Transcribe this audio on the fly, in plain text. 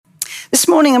This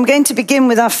morning I'm going to begin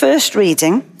with our first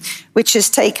reading, which is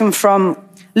taken from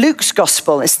Luke's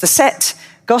Gospel. It's the set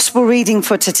Gospel reading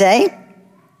for today.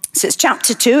 So it's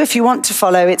chapter 2. If you want to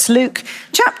follow, it's Luke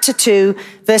chapter 2,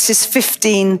 verses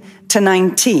 15 to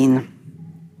 19.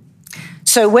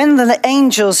 So when the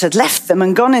angels had left them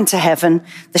and gone into heaven,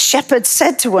 the shepherds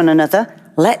said to one another,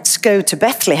 "Let's go to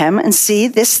Bethlehem and see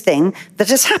this thing that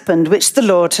has happened, which the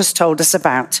Lord has told us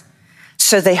about."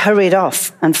 So they hurried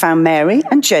off and found Mary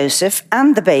and Joseph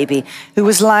and the baby who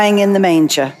was lying in the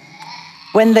manger.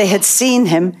 When they had seen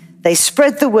him, they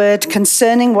spread the word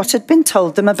concerning what had been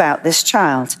told them about this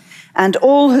child. And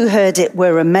all who heard it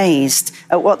were amazed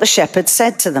at what the shepherds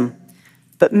said to them.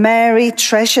 But Mary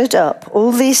treasured up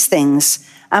all these things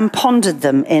and pondered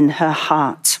them in her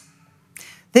heart.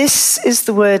 This is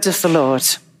the word of the Lord.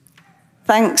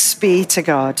 Thanks be to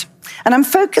God. And I'm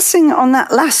focusing on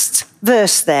that last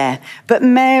verse there. But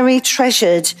Mary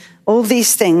treasured all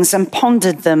these things and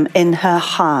pondered them in her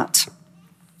heart.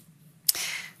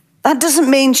 That doesn't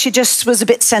mean she just was a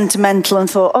bit sentimental and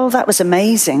thought, oh, that was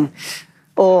amazing.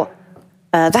 Or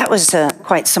that was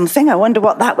quite something. I wonder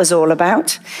what that was all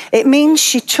about. It means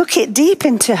she took it deep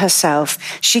into herself.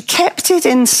 She kept it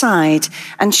inside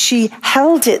and she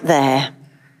held it there.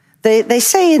 They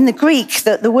say in the Greek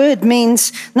that the word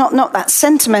means not that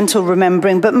sentimental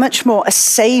remembering, but much more a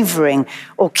savoring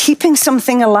or keeping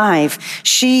something alive.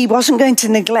 She wasn't going to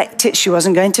neglect it. She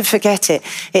wasn't going to forget it.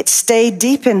 It stayed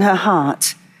deep in her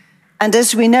heart. And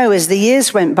as we know, as the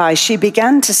years went by, she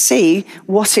began to see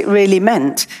what it really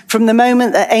meant. From the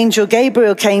moment that Angel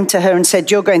Gabriel came to her and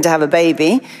said, "You're going to have a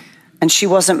baby," and she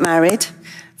wasn't married.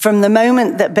 From the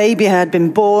moment that baby had been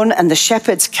born and the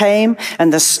shepherds came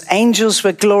and the angels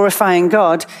were glorifying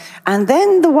God. And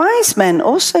then the wise men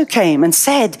also came and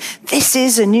said, "This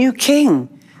is a new king."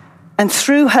 And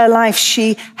through her life,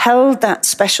 she held that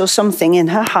special something in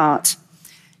her heart.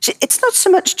 It's not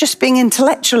so much just being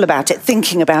intellectual about it,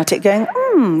 thinking about it,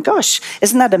 going, gosh,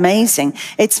 isn't that amazing?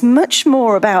 It's much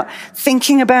more about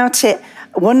thinking about it,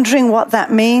 wondering what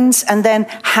that means, and then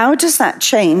how does that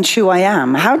change who I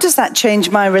am? How does that change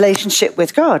my relationship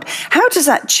with God? How does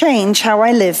that change how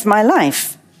I live my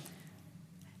life?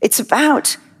 It's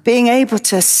about being able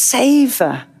to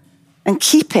savor and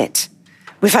keep it.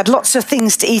 We've had lots of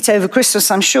things to eat over Christmas,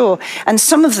 I'm sure, and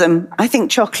some of them, I think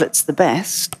chocolate's the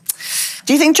best.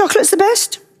 Do you think chocolate's the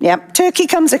best? Yeah, turkey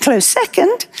comes a close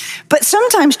second, but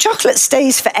sometimes chocolate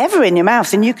stays forever in your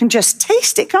mouth and you can just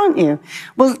taste it, can't you?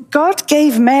 Well, God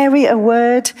gave Mary a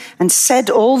word and said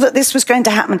all that this was going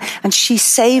to happen, and she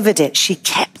savored it, she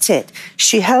kept it,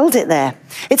 she held it there.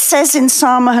 It says in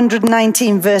Psalm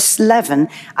 119, verse 11,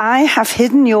 "I have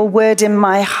hidden your word in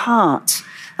my heart."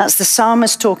 That's the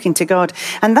psalmist talking to God.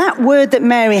 And that word that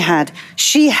Mary had,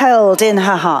 she held in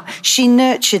her heart. She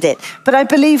nurtured it. But I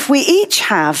believe we each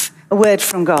have a word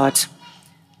from God.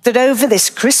 That over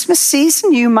this Christmas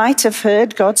season, you might have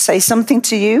heard God say something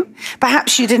to you.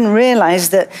 Perhaps you didn't realize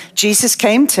that Jesus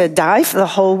came to die for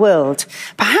the whole world.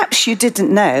 Perhaps you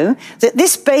didn't know that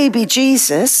this baby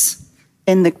Jesus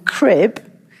in the crib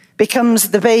becomes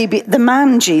the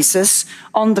man Jesus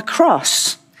on the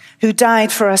cross, who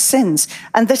died for our sins,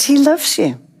 and that he loves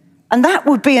you. And that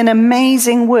would be an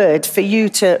amazing word for you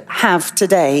to have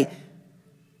today.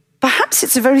 Perhaps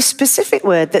it's a very specific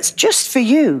word that's just for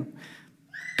you.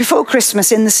 Before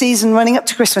Christmas, in the season running up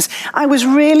to Christmas, I was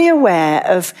really aware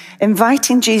of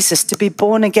inviting Jesus to be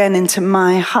born again into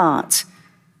my heart,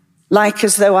 like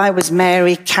as though I was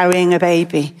Mary carrying a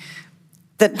baby.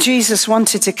 That Jesus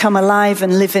wanted to come alive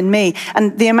and live in me.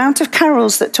 And the amount of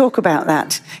carols that talk about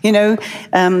that,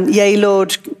 "Yea,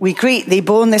 Lord, we greet thee,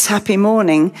 born this happy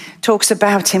morning," talks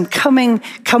about him coming,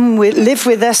 live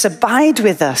with us, abide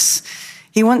with us.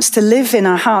 He wants to live in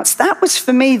our hearts. That was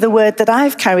for me the word that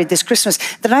I've carried this Christmas,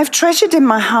 that I've treasured in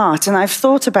my heart and I've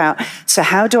thought about, so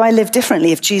how do I live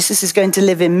differently if Jesus is going to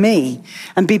live in me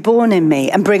and be born in me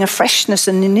and bring a freshness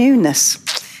and a newness?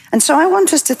 And so I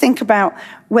want us to think about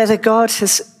whether God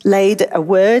has laid a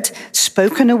word,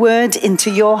 spoken a word into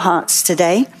your hearts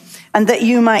today, and that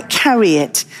you might carry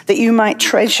it, that you might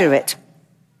treasure it.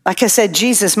 Like I said,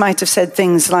 Jesus might have said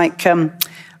things like, I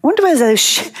wonder where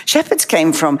those shepherds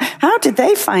came from. How did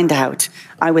they find out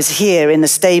I was here in a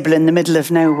stable in the middle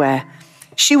of nowhere?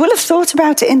 She will have thought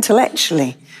about it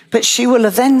intellectually, but she will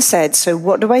have then said, so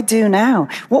what do I do now?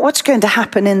 What's going to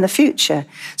happen in the future?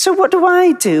 So what do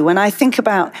I do when I think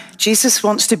about Jesus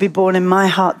wants to be born in my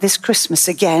heart this Christmas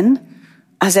again,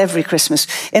 as every Christmas?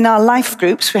 In our life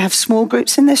groups, we have small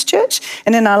groups in this church.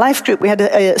 And in our life group, we had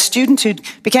a student who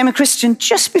became a Christian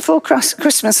just before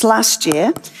Christmas last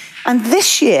year. And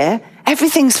this year,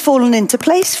 Everything's fallen into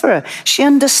place for her. She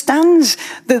understands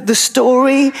the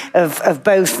story of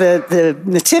both the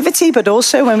nativity, but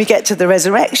also when we get to the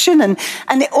resurrection. And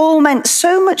it all meant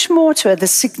so much more to her, the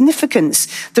significance,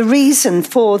 the reason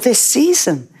for this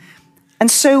season. And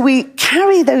so we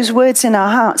carry those words in our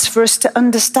hearts for us to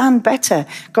understand better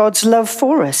God's love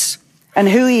for us and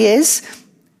who he is,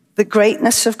 the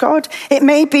greatness of God. It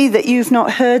may be that you've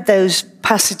not heard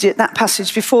that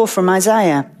passage before from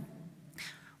Isaiah.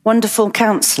 Wonderful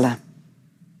Counselor,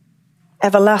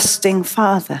 Everlasting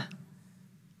Father,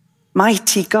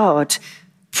 Mighty God,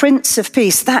 Prince of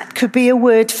Peace. That could be a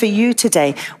word for you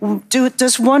today.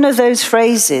 Does one of those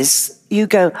phrases, you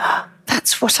go, oh,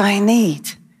 that's what I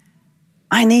need.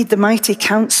 I need the mighty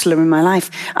counselor in my life.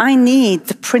 I need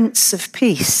the Prince of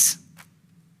Peace,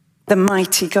 the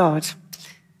mighty God.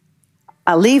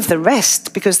 I'll leave the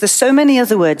rest because there's so many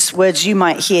other words you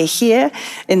might hear here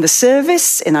in the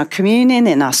service, in our communion,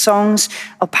 in our songs,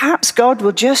 or perhaps God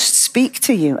will just speak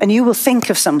to you and you will think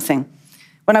of something.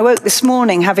 When I woke this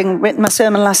morning, having written my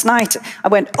sermon last night, I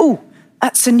went, oh,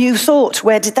 that's a new thought.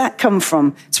 Where did that come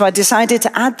from? So I decided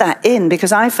to add that in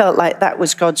because I felt like that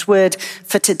was God's word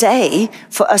for today,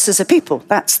 for us as a people.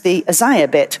 That's the Isaiah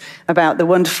bit about the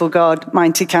wonderful God,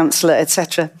 mighty counselor,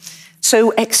 etc.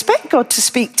 So expect God to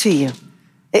speak to you.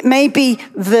 It may be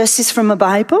verses from a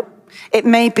Bible. It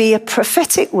may be a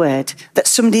prophetic word that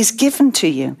somebody's given to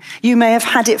you. You may have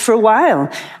had it for a while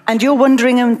and you're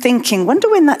wondering and thinking, wonder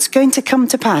when that's going to come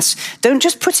to pass. Don't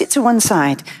just put it to one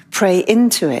side. Pray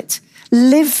into it.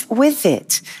 Live with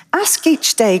it. Ask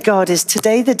each day, God, is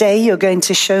today the day you're going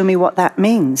to show me what that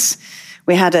means?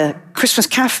 We had a Christmas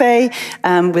cafe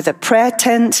with a prayer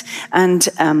tent,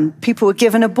 and people were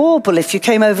given a bauble if you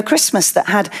came over Christmas that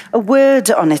had a word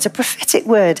on it, a prophetic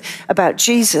word about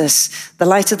Jesus, the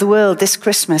light of the world this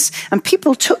Christmas. And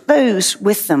people took those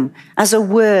with them as a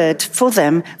word for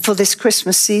them for this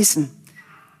Christmas season.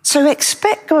 So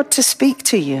expect God to speak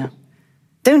to you.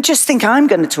 Don't just think I'm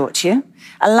going to talk to you.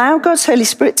 Allow God's Holy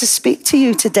Spirit to speak to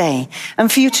you today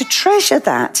and for you to treasure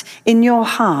that in your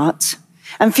heart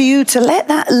and for you to let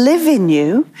that live in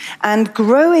you and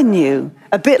grow in you,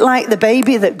 a bit like the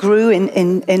baby that grew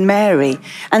in Mary,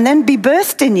 and then be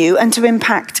birthed in you and to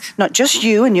impact not just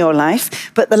you and your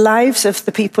life, but the lives of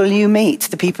the people you meet,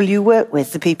 the people you work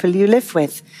with, the people you live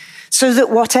with, so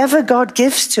that whatever God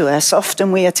gives to us,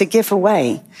 often we are to give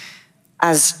away,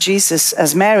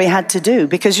 as Mary had to do.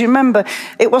 Because you remember,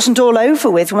 it wasn't all over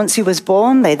with once he was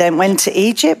born. They then went to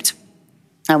Egypt.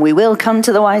 And we will come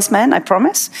to the wise men, I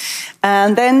promise.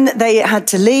 And then they had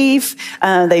to leave.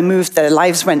 They moved, their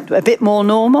lives went a bit more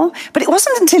normal. But it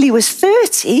wasn't until he was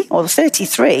 30 or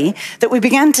 33 that we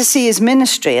began to see his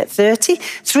ministry. At 30,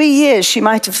 3 years, she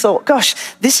might have thought, gosh,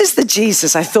 this is the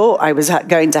Jesus I thought I was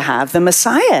going to have, the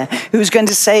Messiah, who was going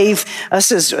to save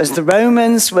us as the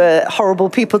Romans were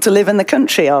horrible people to live in the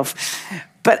country of.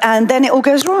 And then it all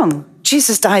goes wrong.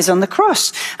 Jesus dies on the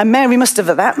cross. And Mary must have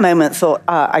at that moment thought,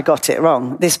 I got it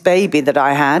wrong. This baby that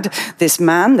I had, this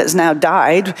man that's now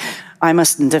died, I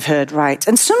mustn't have heard right.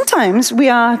 And sometimes we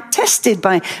are tested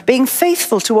by being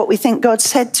faithful to what we think God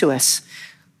said to us.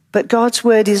 But God's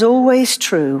word is always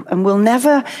true and will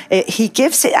never, he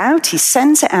gives it out, he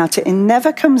sends it out, it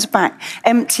never comes back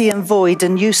empty and void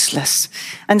and useless.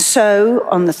 And so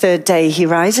on the third day, he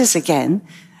rises again.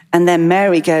 And then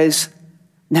Mary goes,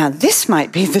 now, this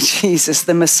might be the Jesus,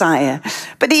 the Messiah.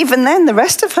 But even then, the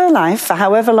rest of her life, for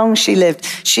however long she lived,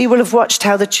 she will have watched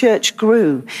how the church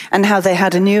grew and how they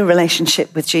had a new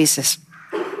relationship with Jesus.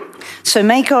 So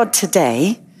may God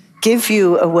today give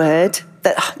you a word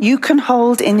that you can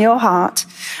hold in your heart,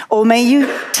 or may you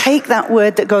take that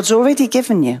word that God's already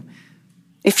given you.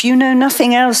 If you know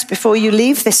nothing else before you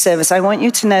leave this service, I want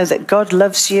you to know that God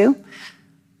loves you,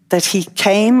 that he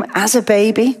came as a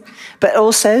baby, but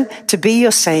also to be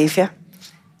your savior.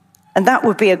 And that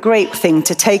would be a great thing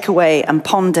to take away and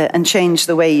ponder and change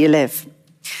the way you live.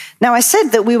 Now, I said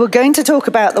that we were going to talk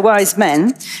about the wise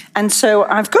men. And so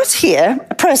I've got here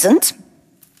a present.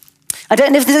 I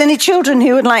don't know if there's any children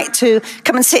who would like to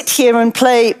come and sit here and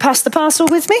play Pass the Parcel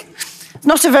with me.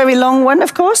 Not a very long one,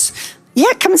 of course.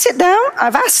 Yeah, come and sit down.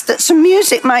 I've asked that some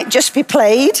music might just be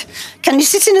played. Can you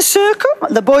sit in a circle?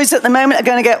 The boys at the moment are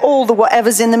going to get all the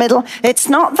whatever's in the middle. It's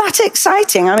not that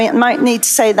exciting. I mean, I might need to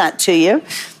say that to you.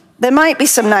 There might be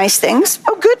some nice things.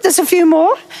 Oh, good, there's a few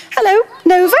more. Hello,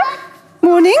 Nova.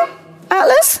 Morning.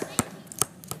 Atlas.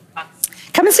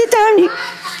 Come and sit down.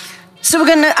 So we're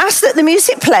going to ask that the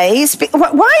music plays.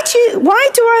 Why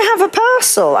do I have a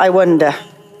parcel, I wonder?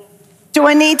 Do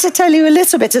I need to tell you a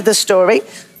little bit of the story?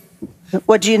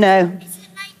 What do you know? Is it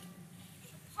like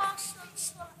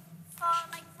parcels for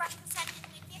like representing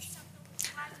the gifts of the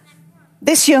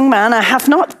This young man, I have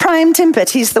not primed him, but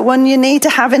he's the one you need to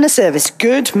have in a service.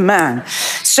 Good man.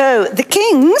 So the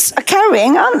kings are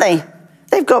carrying, aren't they?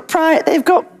 They've got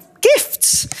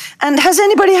gifts. And has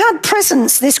anybody had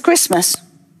presents this Christmas?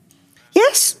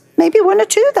 Yes, maybe one or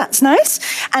two. That's nice.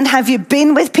 And have you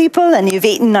been with people and you've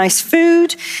eaten nice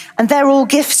food? And they're all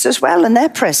gifts as well, and they're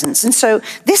presents. And so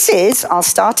this is, I'll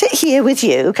start it here with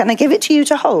you. Can I give it to you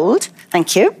to hold?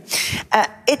 Thank you.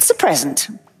 It's a present.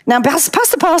 Now, pass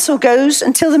the parcel goes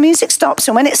until the music stops,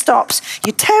 and when it stops,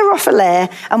 you tear off a layer,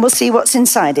 and we'll see what's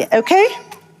inside it, okay?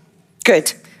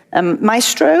 Good.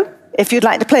 Maestro, if you'd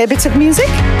like to play a bit of music,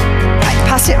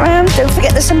 pass it around. Don't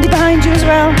forget there's somebody behind you as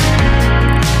well.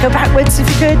 Go backwards if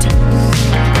you could.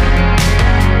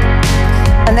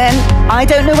 And then, I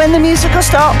don't know when the music will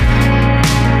stop.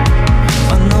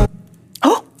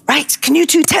 Oh, right, can you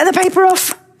two tear the paper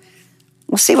off?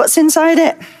 We'll see what's inside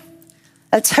it.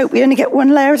 Let's hope we only get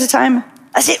one layer at a time.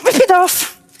 That's it, rip it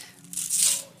off.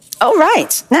 All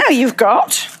right, now you've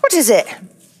got, what is it?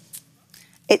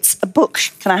 It's a book.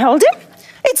 Can I hold it?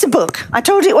 It's a book. I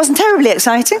told you it wasn't terribly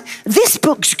exciting. This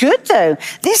book's good, though.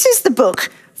 This is the book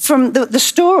from the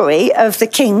story of the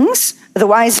kings, the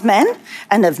wise men,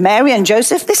 and of Mary and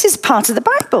Joseph. This is part of the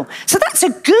Bible. So that's a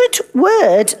good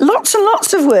word, lots and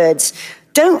lots of words.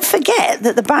 Don't forget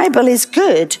that the Bible is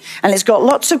good, and it's got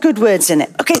lots of good words in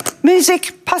it. Okay,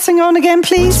 music, passing on again,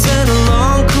 please. It's been a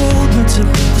long, cold winter.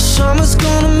 The summer's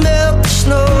gonna melt the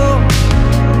snow.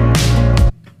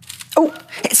 Oh,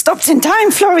 it stops in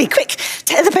time, Florrie. Quick,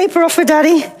 tear the paper off for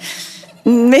Daddy.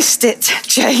 Missed it,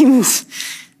 James.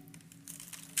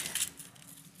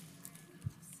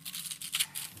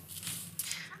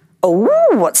 Oh,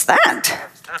 what's that?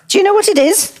 Do you know what it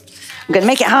is? I'm going to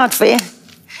make it hard for you.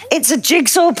 It's a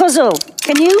jigsaw puzzle.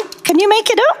 Can you make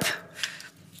it up?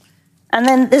 And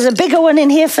then there's a bigger one in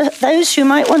here for those who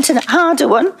might want a harder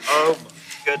one. Oh,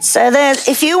 good. So there's,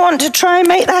 if you want to try and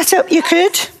make that up, you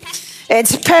could.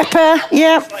 It's pepper,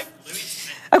 yeah.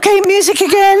 Okay, music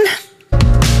again.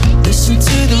 Listen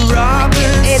to the robins.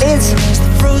 It is.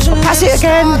 Pass it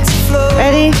again.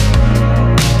 Ready?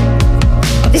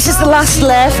 This is the last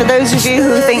layer for those of you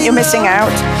who think you're missing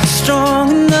out.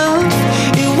 Strong enough,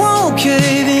 it won't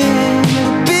cave in.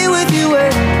 It'll be with you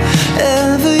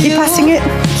wherever Keep passing it.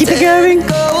 Keep it going.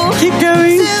 Keep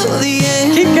going.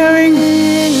 Keep going.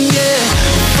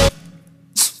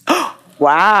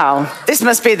 Wow. This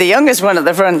must be the youngest one at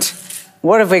the front.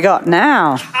 What have we got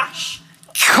now?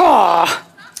 Oh,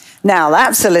 now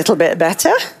that's a little bit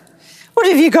better. What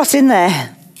have you got in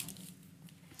there?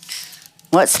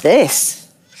 What's this?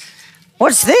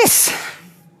 What's this?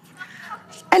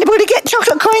 Anybody get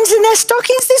chocolate coins in their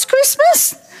stockings this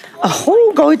Christmas?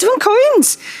 Oh, golden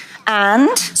coins.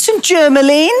 And some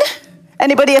germaline.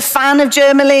 Anybody a fan of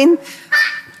germaline?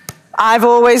 I've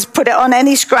always put it on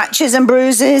any scratches and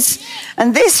bruises.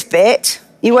 And this bit,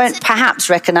 you won't perhaps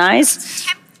recognize.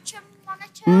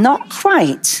 Not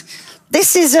quite.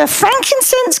 This is a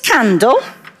frankincense candle,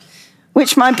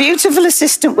 which my beautiful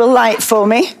assistant will light for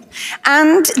me.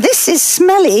 And this is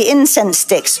smelly incense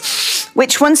sticks,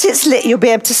 which once it's lit, you'll be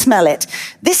able to smell it.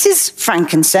 This is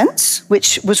frankincense,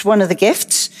 which was one of the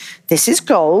gifts. This is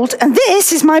gold. And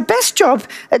this is my best job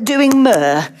at doing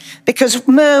myrrh, because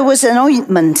myrrh was an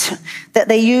ointment that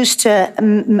they used to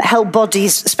help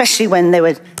bodies, especially when they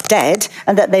were dead,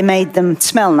 and that they made them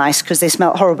smell nice because they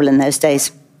smelled horrible in those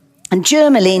days. And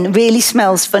germaline really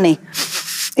smells funny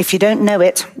if you don't know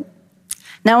it.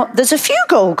 Now, there's a few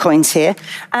gold coins here,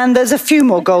 and there's a few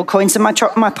more gold coins in my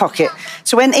pocket.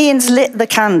 So when Ian's lit the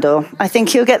candle, I think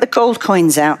he'll get the gold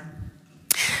coins out.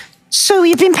 So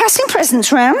you've been passing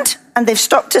presents round, and they've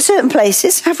stopped at certain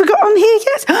places. Have we got on here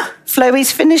yet?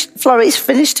 Florrie's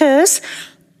finished hers.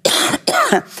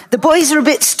 The boys are a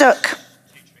bit stuck.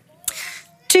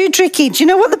 Too tricky. Do you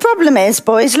know what the problem is,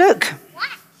 boys? Look.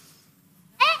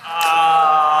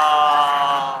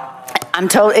 I'm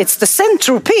told it's the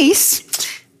central piece,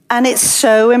 and it's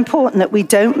so important that we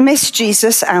don't miss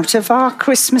Jesus out of our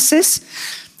Christmases.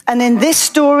 And in this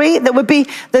story, there would be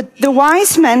the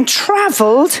wise men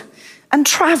traveled and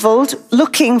traveled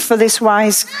looking for this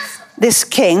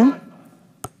king.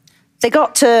 They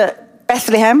got to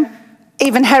Bethlehem.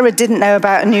 Even Herod didn't know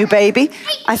about a new baby.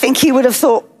 I think he would have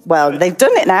thought, well, they've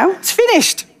done it now. It's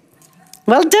finished.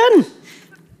 Well done.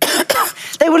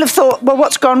 They will have thought, well,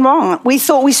 what's gone wrong? We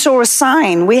thought we saw a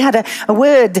sign. We had a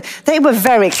word. They were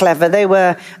very clever.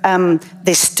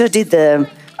 They studied the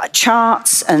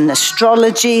charts and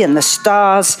astrology and the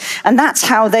stars, and that's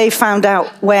how they found out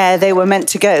where they were meant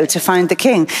to go to find the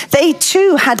king. They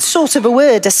too had sort of a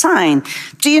word, a sign.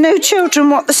 Do you know, children,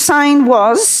 what the sign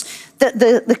was that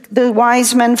the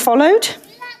wise men followed?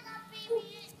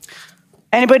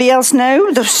 Anybody else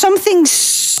know? There's something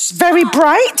very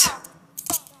bright.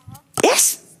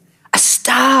 Yes, a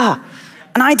star.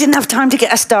 And I didn't have time to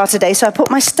get a star today, so I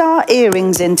put my star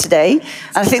earrings in today.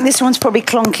 And I think this one's probably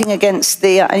clonking against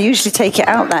I usually take it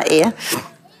out that ear.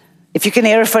 If you can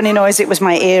hear a funny noise, it was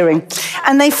my earring.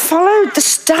 And they followed the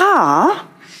star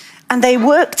and they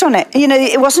worked on it. You know,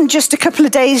 it wasn't just a couple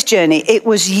of days' journey. It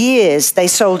was years. They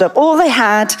sold up all they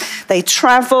had. They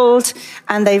traveled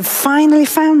and they finally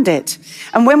found it.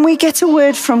 And when we get a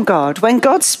word from God, when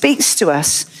God speaks to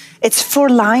us, it's for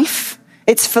life.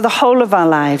 It's for the whole of our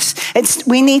lives.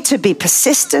 We need to be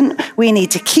persistent. We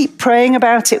need to keep praying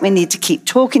about it. We need to keep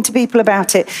talking to people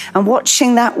about it and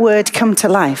watching that word come to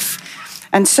life.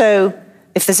 And so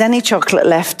if there's any chocolate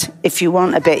left, if you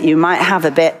want a bit, you might have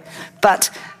a bit. But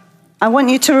I want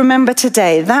you to remember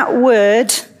today that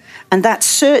word and that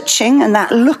searching and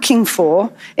that looking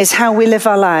for is how we live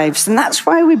our lives. And that's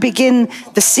why we begin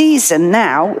the season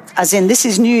now, as in this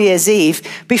is New Year's Eve,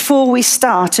 before we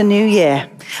start a new year.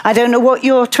 I don't know what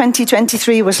your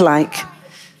 2023 was like,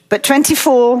 but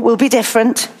 24 will be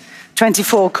different.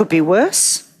 24 could be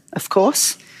worse, of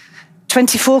course.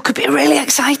 24 could be really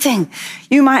exciting.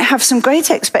 You might have some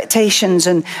great expectations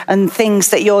and things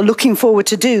that you're looking forward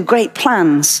to do, great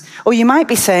plans. Or you might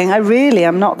be saying, I really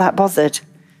am not that bothered.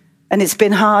 And it's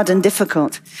been hard and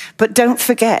difficult. But don't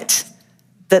forget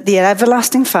that the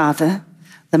everlasting Father,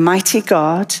 the mighty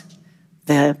God,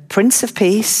 the Prince of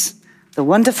Peace, the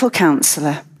wonderful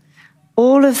Counselor,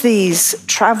 all of these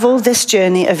travel this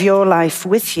journey of your life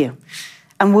with you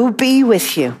and will be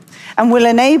with you and will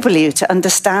enable you to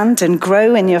understand and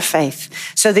grow in your faith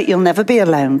so that you'll never be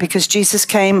alone, because Jesus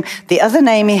came, the other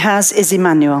name he has is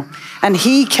Emmanuel, and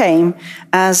he came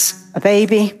as a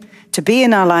baby to be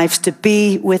in our lives, to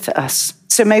be with us.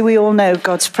 So may we all know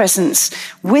God's presence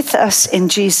with us in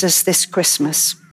Jesus this Christmas.